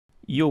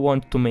You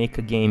want to make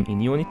a game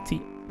in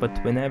Unity,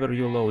 but whenever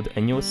you load a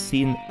new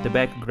scene, the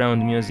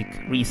background music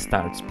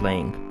restarts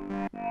playing.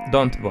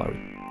 Don't worry,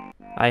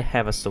 I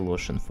have a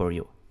solution for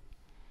you.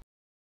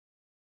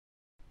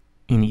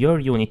 In your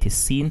Unity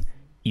scene,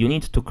 you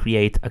need to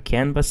create a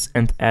canvas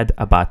and add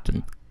a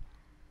button.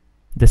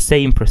 The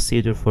same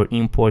procedure for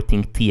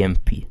importing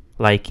TMP,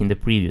 like in the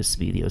previous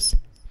videos.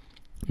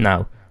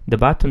 Now, the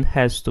button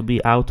has to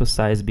be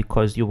auto-sized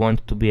because you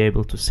want to be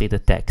able to see the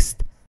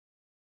text.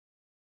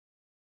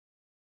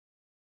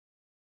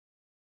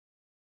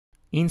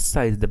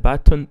 Inside the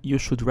button, you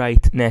should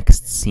write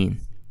next scene.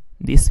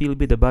 This will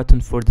be the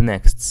button for the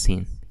next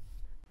scene.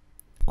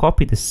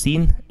 Copy the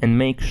scene and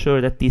make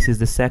sure that this is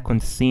the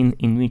second scene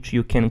in which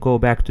you can go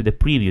back to the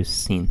previous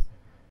scene.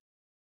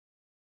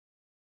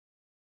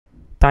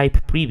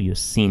 Type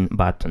previous scene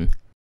button.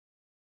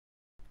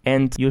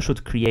 And you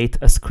should create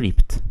a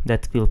script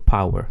that will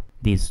power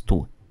these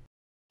two.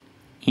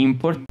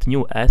 Import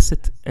new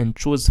asset and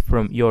choose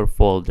from your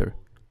folder.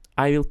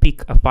 I will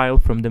pick a file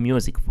from the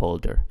music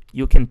folder.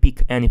 You can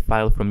pick any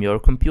file from your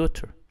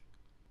computer.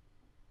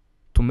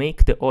 To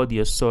make the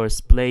audio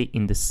source play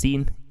in the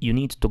scene, you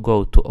need to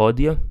go to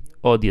Audio,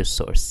 Audio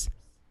Source,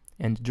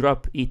 and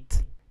drop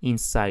it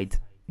inside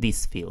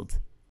this field.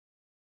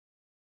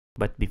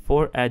 But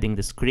before adding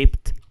the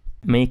script,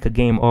 make a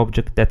game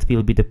object that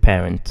will be the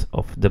parent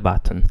of the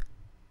button.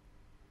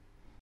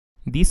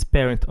 This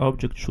parent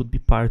object should be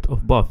part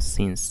of both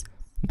scenes.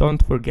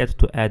 Don't forget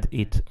to add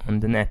it on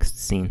the next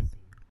scene.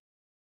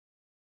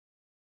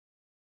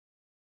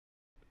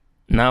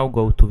 Now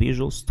go to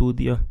Visual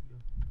Studio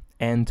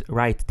and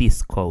write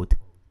this code.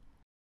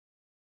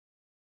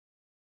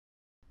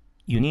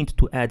 You need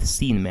to add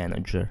Scene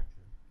Manager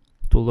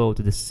to load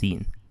the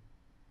scene.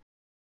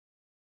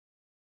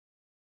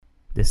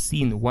 The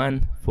scene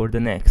 1 for the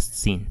next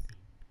scene.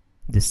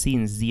 The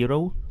scene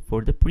 0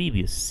 for the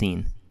previous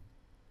scene.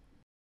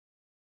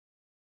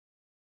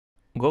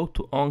 Go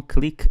to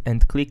OnClick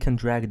and click and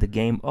drag the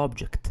game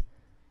object.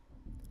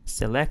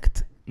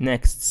 Select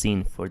Next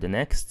Scene for the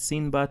next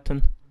scene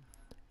button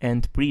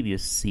and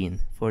Previous Scene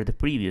for the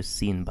previous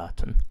scene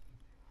button.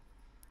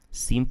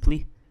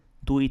 Simply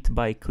do it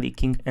by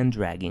clicking and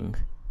dragging.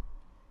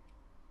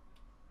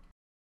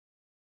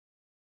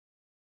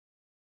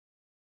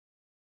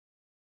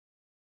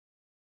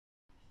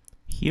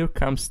 Here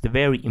comes the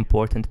very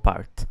important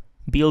part.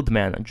 Build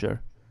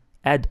Manager.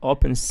 Add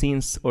open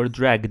scenes or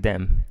drag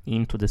them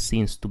into the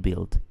scenes to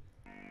build.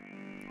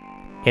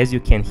 As you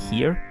can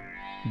hear,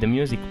 the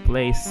music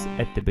plays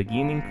at the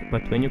beginning,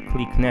 but when you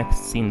click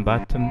Next Scene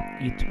button,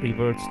 it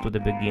reverts to the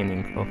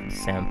beginning of the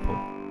sample.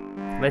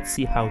 Let's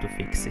see how to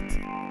fix it.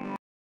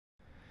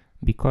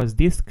 Because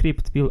this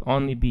script will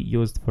only be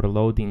used for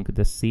loading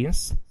the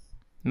scenes,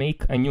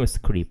 make a new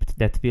script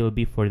that will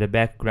be for the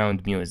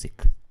background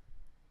music.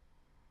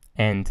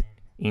 And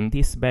in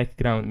this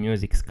background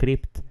music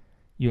script,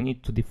 you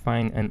need to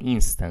define an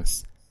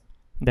instance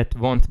that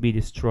won't be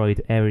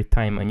destroyed every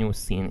time a new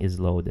scene is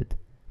loaded.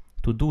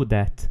 To do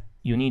that,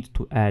 you need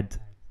to add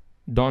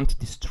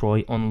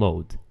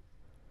DontDestroyOnLoad.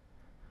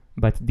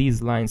 But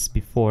these lines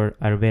before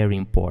are very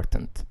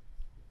important.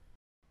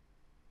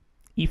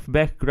 If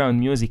background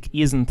music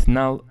isn't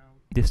null,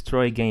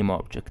 destroy game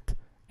object.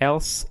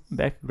 Else,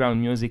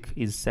 background music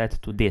is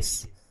set to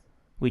this,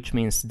 which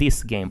means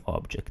this game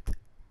object.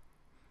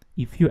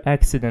 If you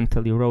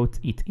accidentally wrote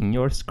it in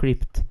your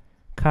script,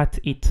 cut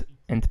it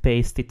and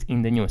paste it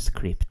in the new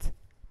script.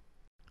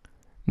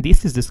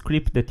 This is the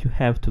script that you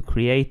have to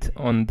create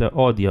on the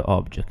audio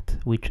object,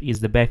 which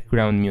is the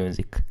background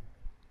music.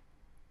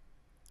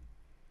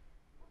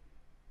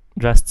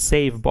 Just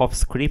save both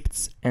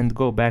scripts and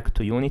go back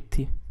to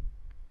Unity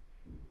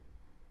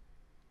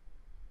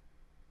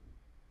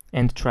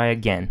and try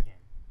again.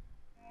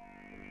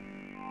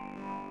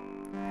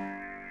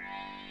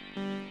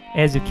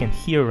 As you can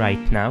hear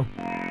right now,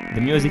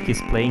 the music is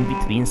playing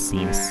between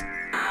scenes.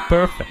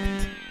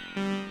 Perfect!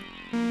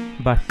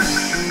 But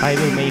I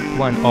will make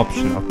one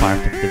optional part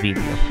of the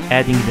video,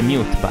 adding the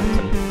mute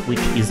button, which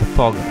is a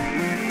toggle.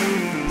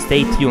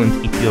 Stay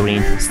tuned if you're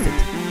interested.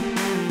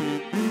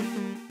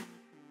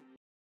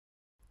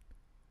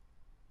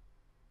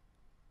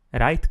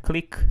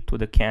 Right-click to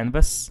the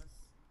canvas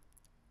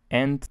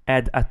and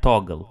add a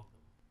toggle.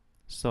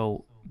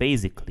 So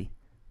basically,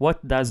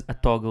 what does a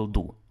toggle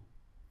do?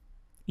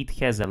 It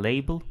has a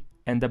label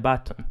and a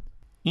button.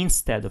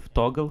 Instead of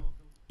toggle,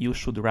 you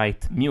should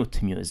write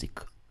mute music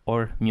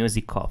or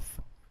music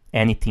off,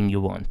 anything you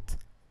want.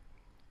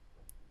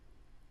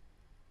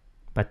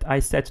 But I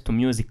set to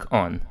music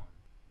on.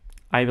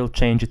 I will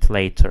change it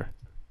later.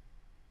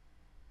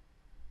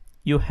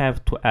 You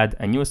have to add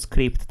a new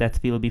script that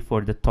will be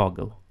for the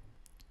toggle.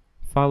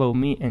 Follow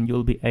me and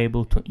you'll be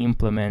able to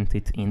implement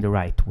it in the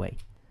right way.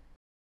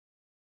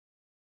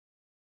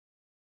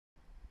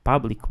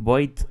 Public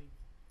void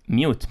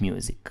mute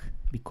music,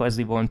 because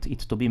we want it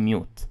to be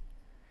mute,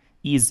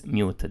 is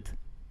muted.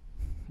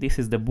 This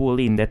is the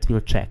boolean that will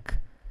check.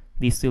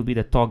 This will be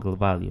the toggle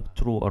value,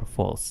 true or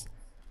false.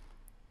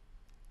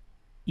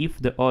 If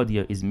the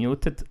audio is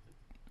muted,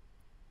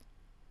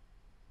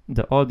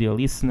 the audio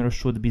listener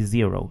should be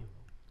 0,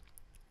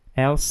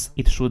 else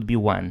it should be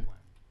 1.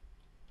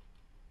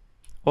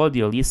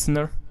 Audio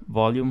listener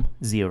volume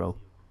 0,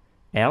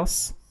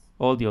 else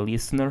audio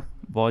listener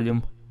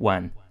volume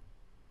 1.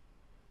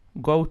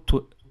 Go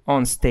to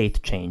On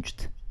State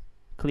Changed.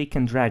 Click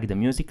and drag the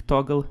music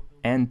toggle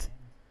and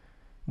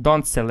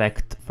don't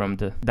select from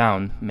the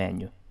down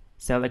menu.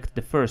 Select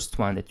the first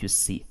one that you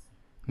see,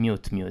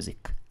 Mute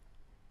Music.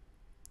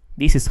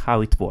 This is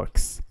how it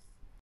works.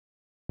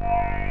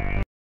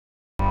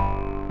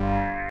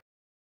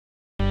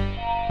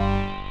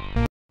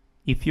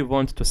 If you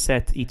want to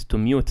set it to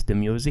mute the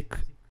music,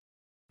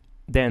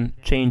 then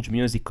change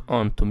music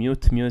on to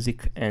mute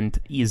music, and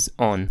is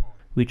on,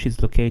 which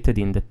is located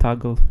in the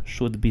toggle,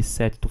 should be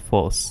set to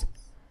false.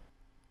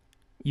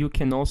 You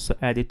can also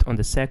add it on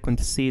the second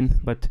scene,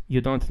 but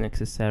you don't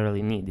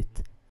necessarily need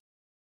it.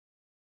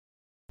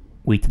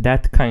 With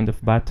that kind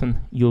of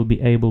button, you'll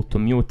be able to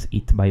mute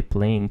it by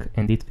playing,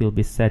 and it will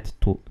be set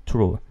to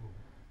true.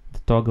 The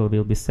toggle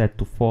will be set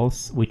to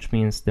false, which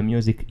means the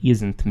music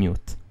isn't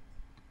mute.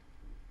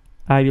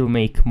 I will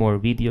make more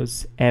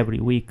videos every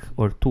week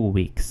or 2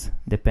 weeks,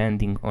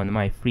 depending on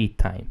my free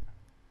time.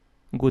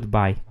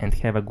 Goodbye and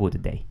have a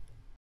good day.